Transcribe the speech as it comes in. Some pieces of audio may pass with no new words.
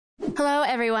Hello,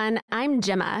 everyone. I'm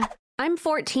Gemma. I'm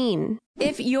 14.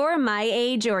 If you're my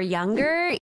age or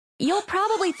younger, you'll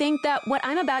probably think that what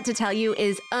I'm about to tell you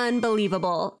is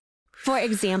unbelievable. For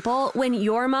example, when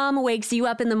your mom wakes you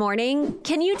up in the morning,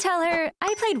 can you tell her,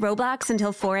 I played Roblox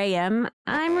until 4 a.m.?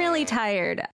 I'm really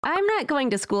tired. I'm not going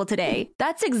to school today.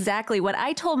 That's exactly what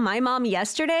I told my mom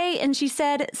yesterday, and she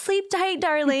said, sleep tight,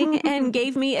 darling, and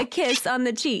gave me a kiss on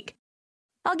the cheek.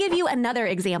 I'll give you another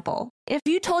example. If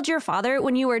you told your father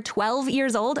when you were 12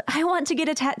 years old, I want to get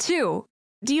a tattoo.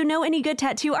 Do you know any good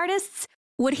tattoo artists?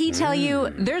 Would he tell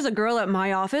you, there's a girl at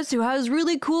my office who has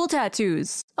really cool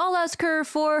tattoos. I'll ask her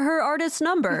for her artist's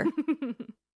number.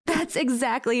 That's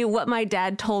exactly what my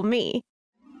dad told me.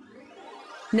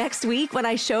 Next week, when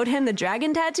I showed him the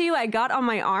dragon tattoo I got on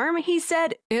my arm, he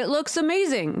said, it looks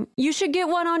amazing. You should get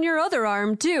one on your other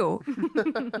arm, too.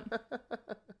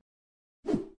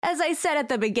 As I said at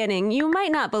the beginning, you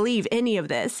might not believe any of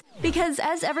this, because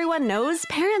as everyone knows,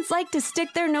 parents like to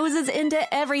stick their noses into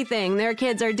everything their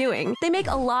kids are doing. They make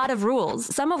a lot of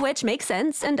rules, some of which make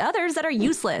sense, and others that are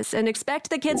useless, and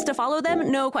expect the kids to follow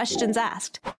them, no questions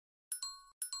asked.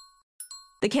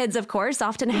 The kids, of course,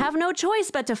 often have no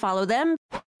choice but to follow them,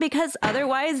 because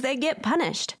otherwise they get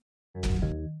punished.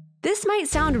 This might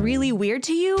sound really weird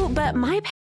to you, but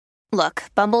Look,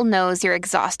 Bumble knows you're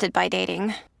exhausted by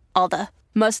dating. All the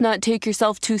must not take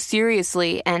yourself too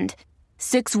seriously, and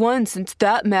 6'1" since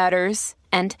that matters,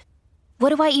 and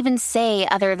what do I even say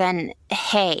other than,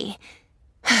 hey?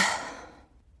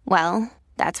 Well,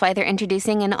 that's why they're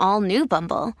introducing an all-new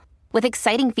Bumble, with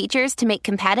exciting features to make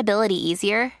compatibility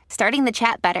easier, starting the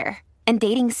chat better, and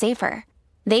dating safer.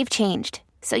 They've changed,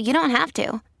 so you don't have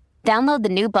to. Download the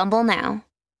new Bumble now.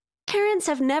 Parents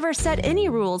have never set any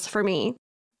rules for me.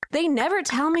 They never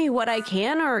tell me what I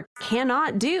can or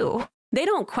cannot do. They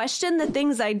don't question the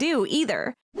things I do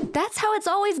either. That's how it's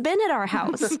always been at our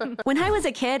house. When I was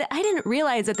a kid, I didn't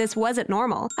realize that this wasn't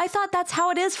normal. I thought that's how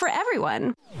it is for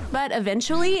everyone. But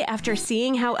eventually, after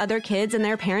seeing how other kids and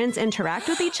their parents interact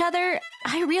with each other,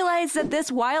 I realized that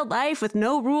this wild life with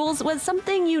no rules was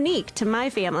something unique to my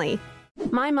family.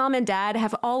 My mom and dad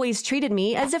have always treated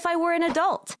me as if I were an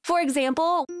adult. For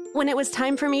example, when it was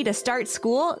time for me to start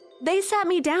school, they sat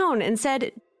me down and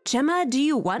said, Gemma, do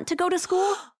you want to go to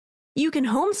school? You can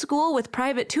homeschool with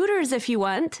private tutors if you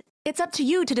want. It's up to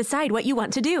you to decide what you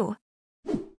want to do.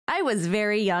 I was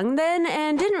very young then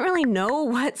and didn't really know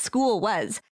what school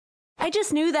was. I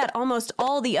just knew that almost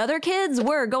all the other kids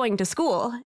were going to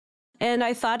school, and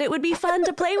I thought it would be fun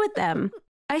to play with them.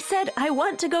 I said I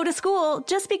want to go to school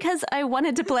just because I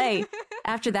wanted to play.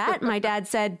 After that, my dad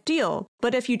said, deal,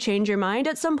 but if you change your mind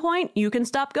at some point, you can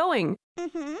stop going.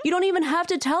 You don't even have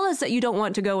to tell us that you don't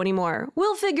want to go anymore.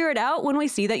 We'll figure it out when we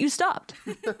see that you stopped.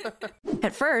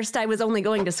 At first, I was only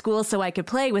going to school so I could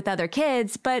play with other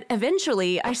kids, but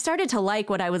eventually I started to like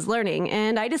what I was learning,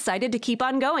 and I decided to keep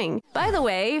on going. By the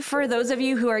way, for those of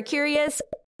you who are curious,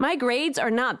 my grades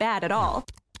are not bad at all.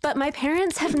 But my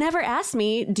parents have never asked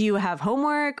me, do you have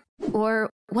homework? Or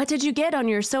what did you get on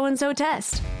your so-and-so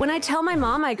test? When I tell my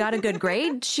mom I got a good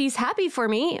grade, she's happy for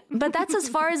me, but that's as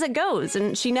far as it goes,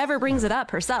 and she never brings it up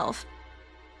herself.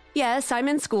 Yes, I'm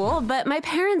in school, but my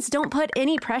parents don't put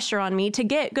any pressure on me to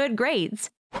get good grades.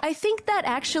 I think that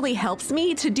actually helps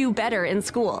me to do better in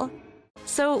school.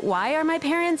 So why are my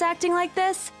parents acting like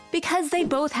this? Because they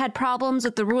both had problems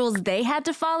with the rules they had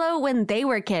to follow when they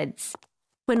were kids.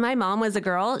 When my mom was a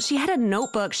girl, she had a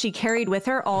notebook she carried with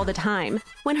her all the time.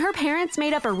 When her parents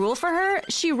made up a rule for her,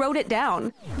 she wrote it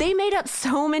down. They made up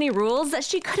so many rules that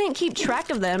she couldn't keep track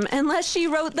of them unless she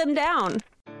wrote them down.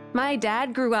 My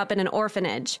dad grew up in an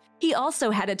orphanage. He also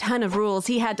had a ton of rules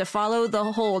he had to follow the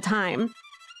whole time.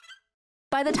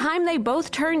 By the time they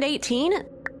both turned 18,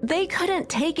 they couldn't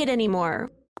take it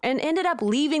anymore and ended up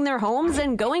leaving their homes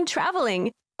and going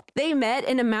traveling. They met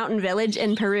in a mountain village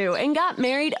in Peru and got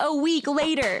married a week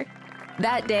later.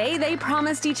 That day, they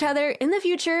promised each other, in the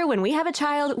future, when we have a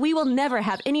child, we will never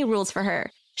have any rules for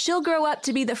her. She'll grow up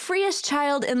to be the freest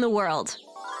child in the world.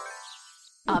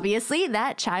 Obviously,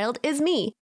 that child is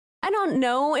me. I don't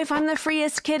know if I'm the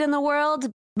freest kid in the world,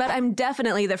 but I'm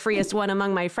definitely the freest one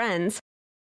among my friends.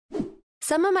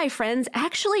 Some of my friends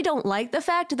actually don't like the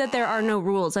fact that there are no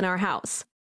rules in our house.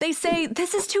 They say,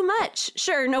 this is too much.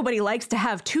 Sure, nobody likes to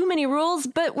have too many rules,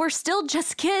 but we're still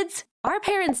just kids. Our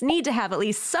parents need to have at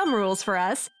least some rules for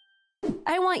us.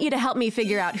 I want you to help me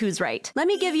figure out who's right. Let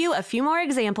me give you a few more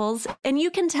examples, and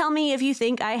you can tell me if you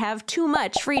think I have too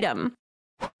much freedom.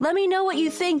 Let me know what you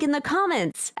think in the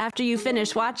comments after you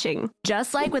finish watching.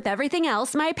 Just like with everything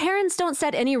else, my parents don't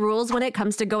set any rules when it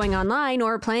comes to going online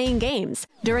or playing games.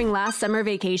 During last summer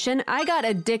vacation, I got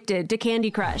addicted to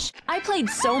Candy Crush. I played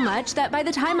so much that by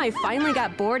the time I finally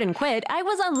got bored and quit, I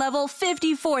was on level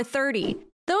 5430.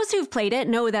 Those who've played it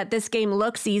know that this game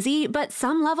looks easy, but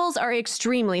some levels are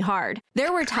extremely hard.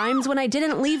 There were times when I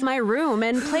didn't leave my room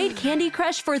and played Candy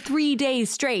Crush for 3 days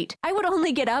straight. I would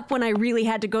only get up when I really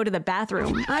had to go to the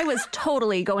bathroom. I was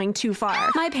totally going too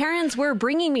far. My parents were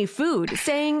bringing me food,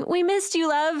 saying, "We missed you,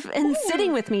 love," and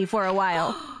sitting with me for a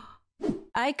while.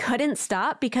 I couldn't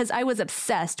stop because I was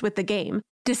obsessed with the game.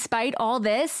 Despite all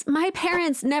this, my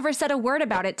parents never said a word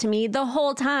about it to me the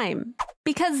whole time,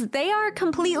 because they are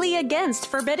completely against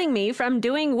forbidding me from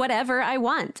doing whatever I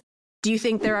want. Do you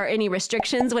think there are any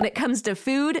restrictions when it comes to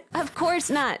food? Of course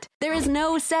not. There is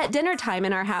no set dinner time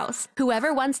in our house.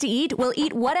 Whoever wants to eat will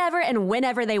eat whatever and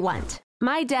whenever they want.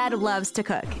 My dad loves to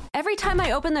cook. Every time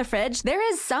I open the fridge, there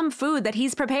is some food that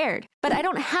he's prepared, but I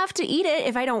don't have to eat it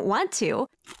if I don't want to.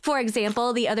 For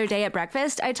example, the other day at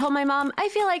breakfast, I told my mom I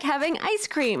feel like having ice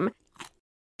cream.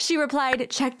 She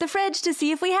replied, "Check the fridge to see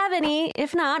if we have any.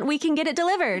 If not, we can get it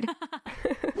delivered."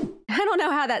 I don't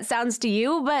know how that sounds to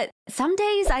you, but some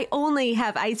days I only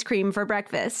have ice cream for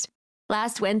breakfast.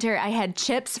 Last winter, I had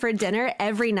chips for dinner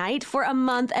every night for a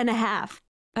month and a half.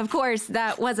 Of course,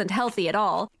 that wasn't healthy at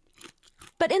all.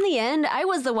 But in the end, I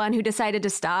was the one who decided to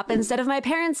stop instead of my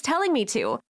parents telling me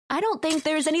to. I don't think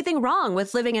there's anything wrong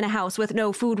with living in a house with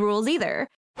no food rules either.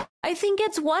 I think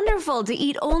it's wonderful to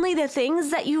eat only the things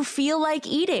that you feel like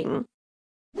eating.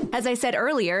 As I said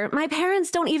earlier, my parents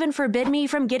don't even forbid me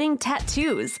from getting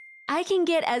tattoos. I can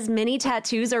get as many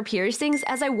tattoos or piercings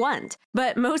as I want,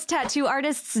 but most tattoo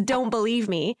artists don't believe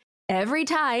me. Every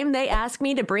time they ask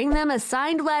me to bring them a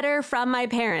signed letter from my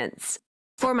parents.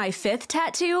 For my 5th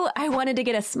tattoo, I wanted to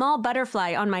get a small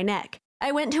butterfly on my neck.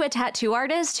 I went to a tattoo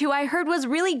artist who I heard was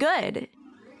really good.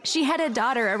 She had a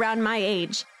daughter around my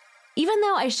age. Even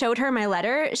though I showed her my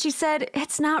letter, she said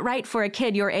it's not right for a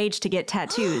kid your age to get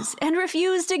tattoos and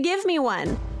refused to give me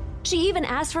one. She even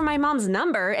asked for my mom's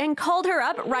number and called her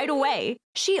up right away.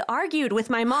 She argued with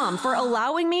my mom for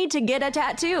allowing me to get a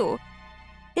tattoo.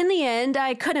 In the end,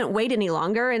 I couldn't wait any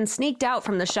longer and sneaked out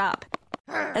from the shop.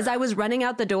 As I was running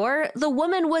out the door, the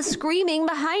woman was screaming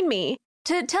behind me.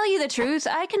 To tell you the truth,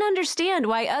 I can understand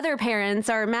why other parents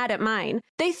are mad at mine.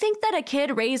 They think that a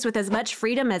kid raised with as much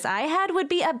freedom as I had would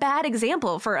be a bad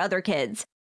example for other kids.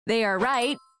 They are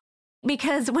right,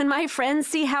 because when my friends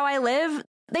see how I live,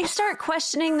 they start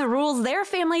questioning the rules their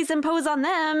families impose on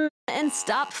them and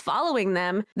stop following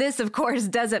them. This, of course,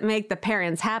 doesn't make the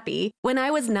parents happy. When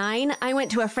I was 9, I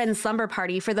went to a friend's slumber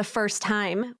party for the first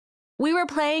time. We were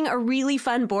playing a really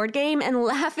fun board game and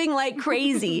laughing like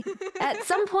crazy. At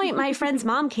some point, my friend's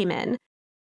mom came in.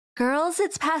 "Girls,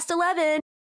 it's past 11.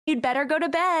 You'd better go to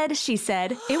bed," she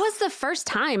said. It was the first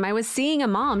time I was seeing a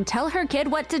mom tell her kid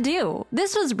what to do.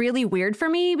 This was really weird for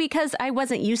me because I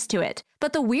wasn't used to it.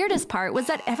 But the weirdest part was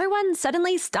that everyone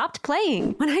suddenly stopped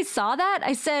playing. When I saw that,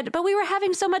 I said, "But we were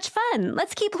having so much fun.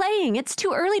 Let's keep playing. It's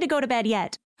too early to go to bed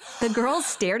yet." The girls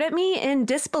stared at me in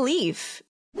disbelief.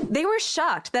 They were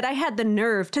shocked that I had the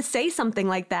nerve to say something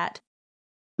like that.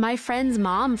 My friend's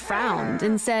mom frowned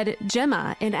and said,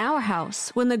 "Gemma, in our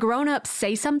house, when the grown-ups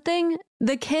say something,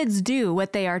 the kids do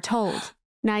what they are told."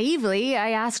 Naively, I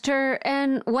asked her,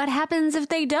 "And what happens if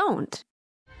they don't?"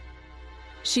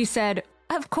 She said,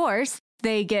 "Of course,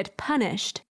 they get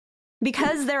punished."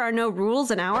 Because there are no rules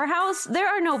in our house, there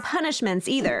are no punishments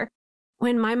either.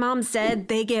 When my mom said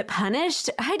they get punished,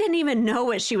 I didn't even know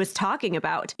what she was talking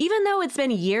about. Even though it's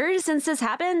been years since this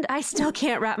happened, I still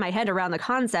can't wrap my head around the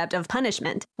concept of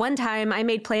punishment. One time, I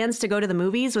made plans to go to the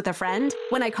movies with a friend.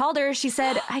 When I called her, she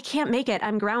said, "I can't make it,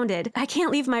 I'm grounded. I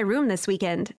can't leave my room this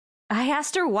weekend." I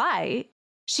asked her why.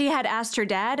 She had asked her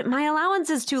dad, "My allowance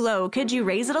is too low, could you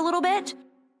raise it a little bit?"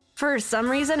 For some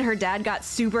reason, her dad got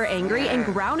super angry and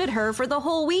grounded her for the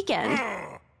whole weekend.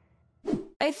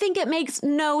 I think it makes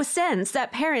no sense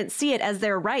that parents see it as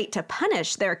their right to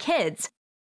punish their kids.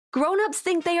 Grown-ups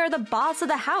think they are the boss of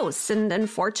the house, and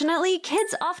unfortunately,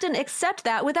 kids often accept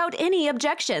that without any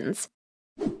objections.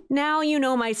 Now you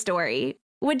know my story.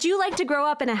 Would you like to grow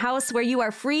up in a house where you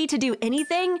are free to do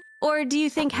anything? Or do you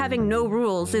think having no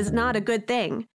rules is not a good thing?